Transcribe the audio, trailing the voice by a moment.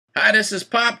Hi, this is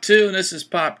Pop2 and this is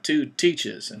Pop2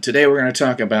 Teaches. And today we're going to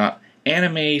talk about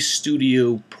Anime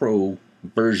Studio Pro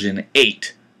version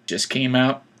 8. Just came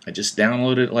out. I just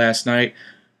downloaded it last night.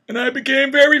 And I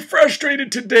became very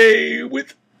frustrated today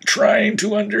with trying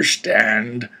to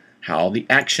understand how the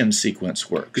action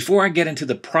sequence works. Before I get into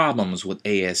the problems with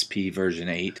ASP version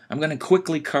 8, I'm going to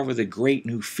quickly cover the great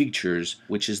new features,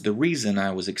 which is the reason I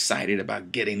was excited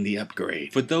about getting the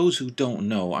upgrade. For those who don't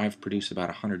know, I've produced about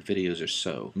 100 videos or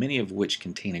so, many of which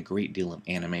contain a great deal of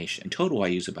animation. In total, I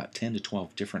use about 10 to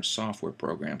 12 different software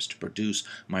programs to produce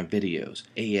my videos.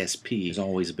 ASP has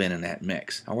always been in that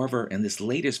mix. However, in this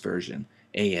latest version,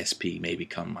 ASP may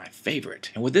become my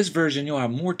favorite. And with this version, you'll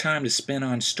have more time to spend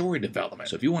on story development.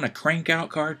 So if you want to crank out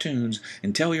cartoons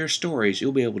and tell your stories,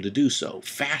 you'll be able to do so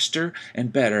faster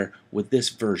and better with this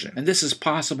version. And this is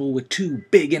possible with two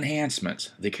big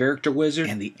enhancements, the character wizard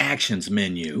and the actions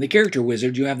menu. In the character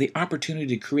wizard, you have the opportunity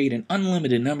to create an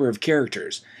unlimited number of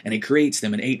characters, and it creates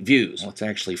them in 8 views. Well, it's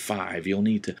actually 5. You'll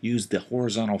need to use the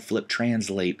horizontal flip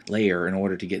translate layer in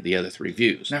order to get the other 3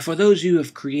 views. Now, for those of you who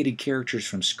have created characters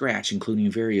from scratch, including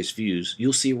various views,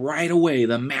 you'll see right away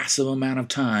the massive amount of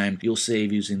time you'll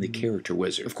save using the character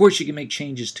wizard. Of course, you can make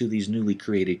changes to these newly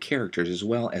created characters as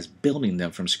well as building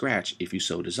them from scratch if you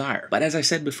so desire. But as I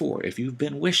said before, if you've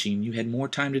been wishing you had more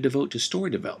time to devote to story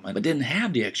development but didn't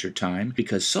have the extra time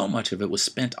because so much of it was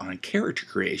spent on character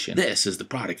creation, this is the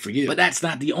product for you. But that's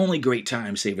not the only great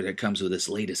time saver that comes with this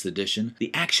latest edition.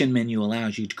 The action menu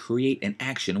allows you to create an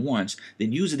action once,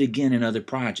 then use it again in other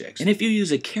projects. And if you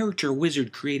use a character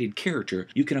wizard created character,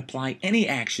 you can apply any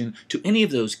action to any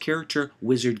of those character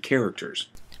wizard characters.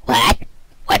 What?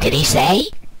 What did he say?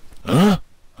 Huh?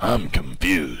 I'm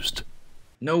confused.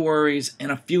 No worries, in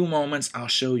a few moments I'll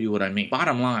show you what I mean.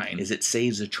 Bottom line is it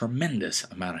saves a tremendous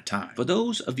amount of time. For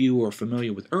those of you who are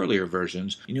familiar with earlier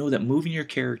versions, you know that moving your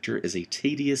character is a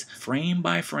tedious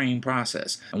frame-by-frame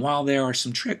process. And while there are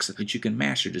some tricks that you can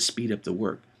master to speed up the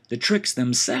work, the tricks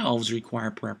themselves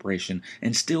require preparation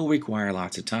and still require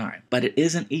lots of time. But it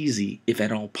isn't easy, if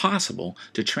at all possible,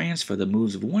 to transfer the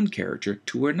moves of one character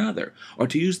to another, or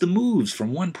to use the moves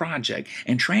from one project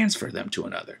and transfer them to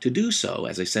another. To do so,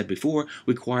 as I said before,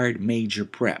 required major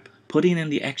prep. Putting in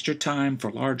the extra time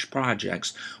for large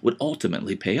projects would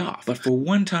ultimately pay off. But for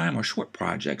one-time or short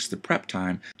projects, the prep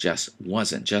time just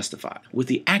wasn't justified. With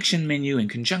the action menu in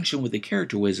conjunction with the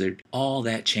character wizard, all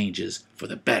that changes for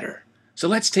the better. So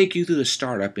let's take you through the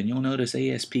startup, and you'll notice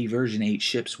ASP version 8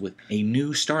 ships with a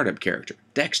new startup character,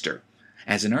 Dexter.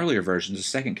 As in earlier versions, a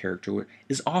second character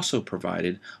is also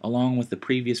provided along with the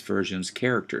previous version's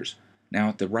characters. Now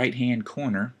at the right-hand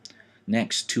corner,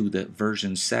 next to the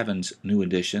version 7's new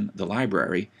edition, the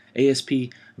library, ASP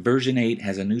version 8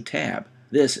 has a new tab.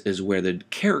 This is where the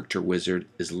character wizard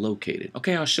is located.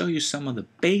 Okay, I'll show you some of the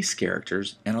base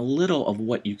characters and a little of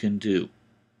what you can do,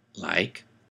 like...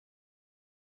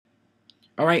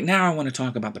 Alright, now I want to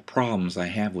talk about the problems I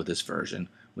have with this version,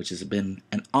 which has been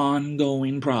an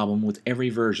ongoing problem with every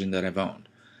version that I've owned.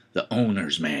 The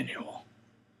owner's manual.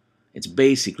 It's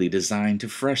basically designed to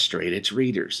frustrate its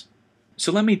readers.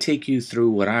 So let me take you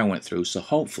through what I went through, so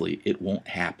hopefully it won't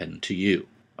happen to you.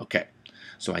 Okay.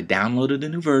 So I downloaded the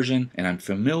new version, and I'm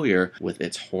familiar with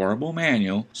its horrible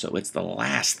manual, so it's the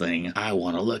last thing I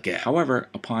want to look at. However,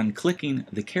 upon clicking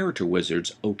the character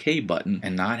wizard's OK button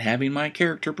and not having my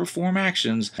character perform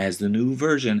actions as the new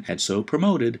version had so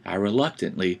promoted, I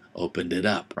reluctantly opened it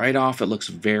up. Right off, it looks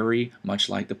very much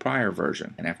like the prior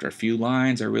version, and after a few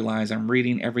lines, I realize I'm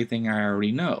reading everything I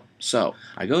already know. So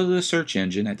I go to the search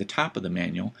engine at the top of the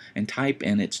manual and type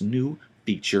in its new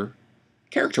feature,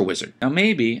 Character Wizard. Now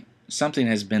maybe something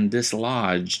has been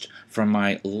dislodged from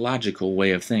my logical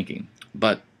way of thinking.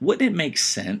 But wouldn't it make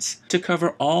sense to cover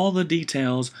all the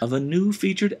details of a new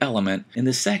featured element in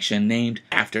the section named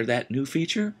after that new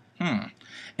feature?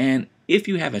 And if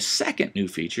you have a second new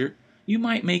feature, you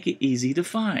might make it easy to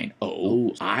find.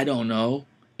 Oh, I don't know,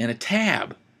 in a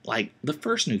tab, like the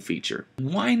first new feature.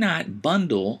 Why not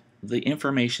bundle the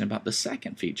information about the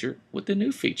second feature with the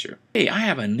new feature? Hey, I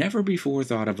have a never before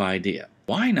thought of idea.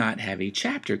 Why not have a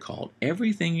chapter called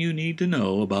Everything You Need to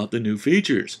Know About the New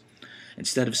Features?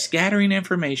 Instead of scattering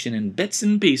information in bits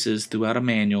and pieces throughout a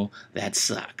manual, that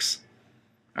sucks.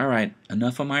 Alright,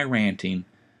 enough of my ranting.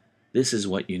 This is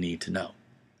what you need to know.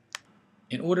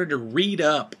 In order to read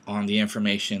up on the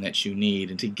information that you need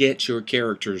and to get your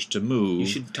characters to move, you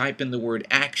should type in the word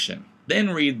action.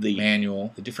 Then read the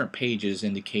manual, the different pages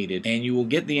indicated, and you will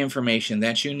get the information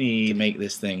that you need to make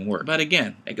this thing work. But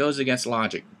again, it goes against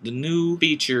logic. The new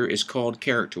feature is called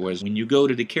Character Wizard. When you go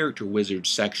to the Character Wizard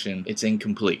section, it's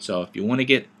incomplete. So if you want to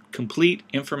get complete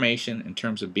information in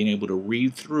terms of being able to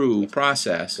read through the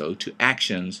process, go to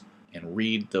actions, and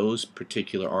read those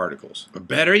particular articles. Or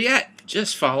better yet,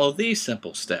 just follow these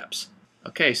simple steps.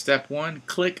 Okay, step 1,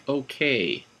 click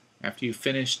OK. After you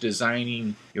finish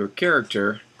designing your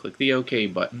character, click the OK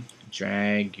button,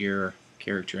 drag your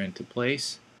character into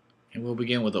place, and we'll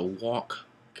begin with a walk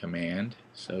command.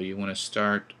 So you want to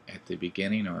start at the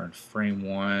beginning or in frame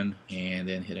 1 and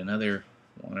then hit another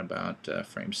one about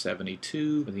frame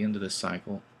 72 for the end of the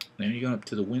cycle. Then you go up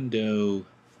to the window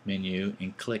menu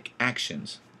and click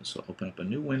actions. This will open up a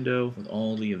new window with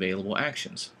all the available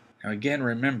actions. Now again,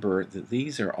 remember that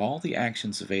these are all the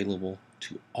actions available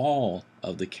to all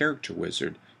of the character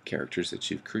wizard characters that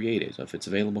you've created. So if it's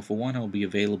available for one, it will be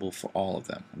available for all of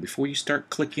them. And before you start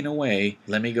clicking away,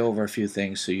 let me go over a few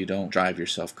things so you don't drive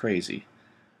yourself crazy.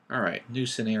 Alright, new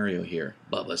scenario here.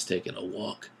 Bubba's taking a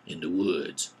walk in the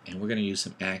woods, and we're going to use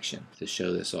some action to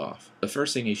show this off. The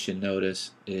first thing you should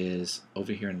notice is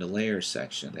over here in the layers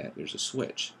section that there's a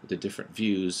switch with the different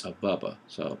views of Bubba.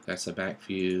 So that's a back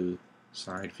view,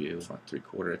 side view, front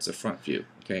 3/4, it's a front view.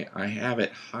 Okay, I have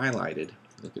it highlighted.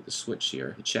 Look at the switch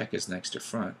here. The check is next to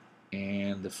front,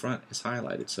 and the front is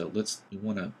highlighted. So you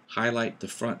want to highlight the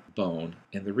front bone,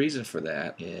 and the reason for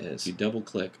that is you double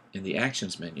click in the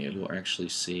actions menu, you'll actually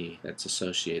see that's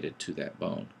associated to that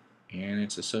bone, and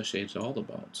it's associated to all the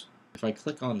bones. If I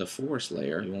click on the forest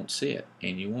layer, you won't see it,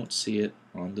 and you won't see it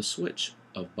on the switch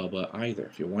of Bubba either.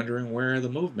 If you're wondering where the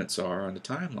movements are on the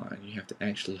timeline, you have to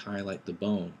actually highlight the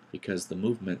bone because the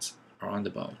movements are on the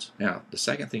bones. Now, the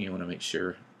second thing you want to make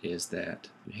sure is that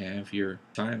you have your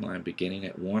timeline beginning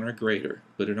at 1 or greater.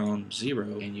 Put it on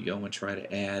 0 and you go and try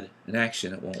to add an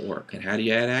action. It won't work. And how do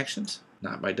you add actions?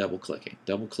 Not by double clicking.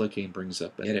 Double clicking brings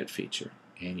up an edit feature,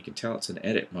 and you can tell it's in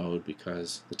edit mode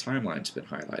because the timeline's been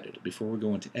highlighted. Before we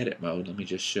go into edit mode, let me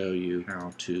just show you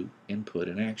how to input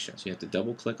an action. So you have to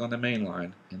double click on the main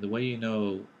line, and the way you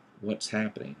know what's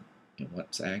happening and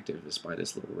what's active is by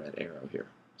this little red arrow here.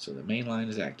 So the main line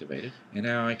is activated, and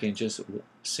now I can just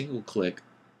single click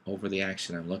over the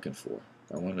action I'm looking for.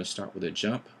 If I want to start with a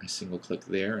jump, I single click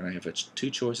there, and I have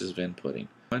two choices of inputting.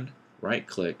 One, right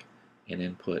click and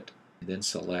input, and then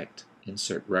select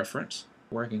insert reference,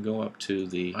 or I can go up to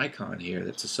the icon here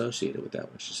that's associated with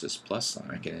that, which is this plus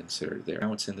sign. I can insert it there.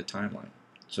 Now it's in the timeline.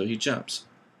 So he jumps,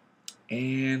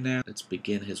 and now let's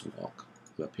begin his walk.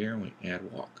 Go up here and we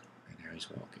add walk, and now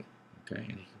he's walking. Okay,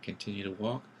 and he can continue to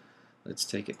walk. Let's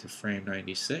take it to frame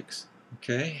 96.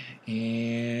 Okay,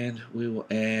 and we will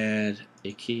add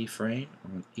a keyframe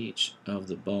on each of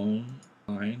the bone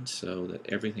lines so that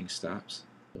everything stops.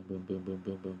 Boom, boom, boom, boom,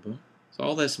 boom, boom, boom. So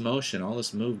all this motion, all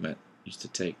this movement used to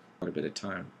take quite a bit of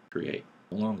time to create.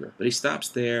 No longer. But he stops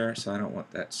there, so I don't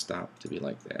want that stop to be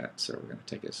like that. So we're going to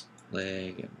take his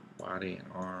leg and body and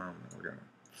arm, and we're going to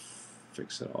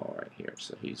fix it all right here.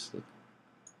 So looks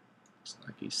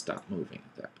like he's stopped moving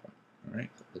at that point.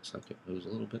 Alright, looks like it moves a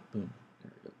little bit. Boom.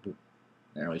 There we go. Boom.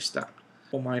 Now he stopped.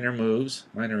 Minor moves,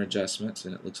 minor adjustments,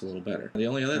 and it looks a little better. The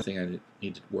only other thing I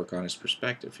need to work on is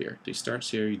perspective here. He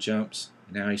starts here, he jumps,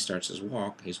 and now he starts his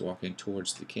walk. He's walking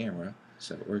towards the camera,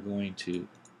 so we're going to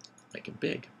make it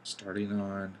big. Starting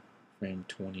on frame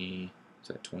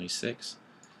 26,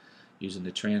 using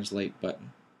the translate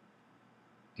button,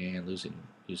 and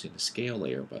using the scale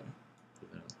layer button.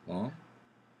 Moving it along,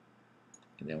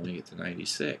 and then when we get to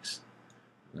 96,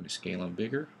 we're going to scale him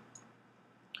bigger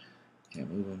and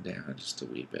move them down just a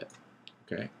wee bit.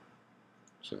 Okay,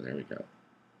 so there we go.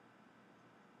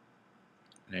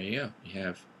 There you go. You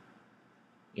have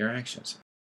your actions.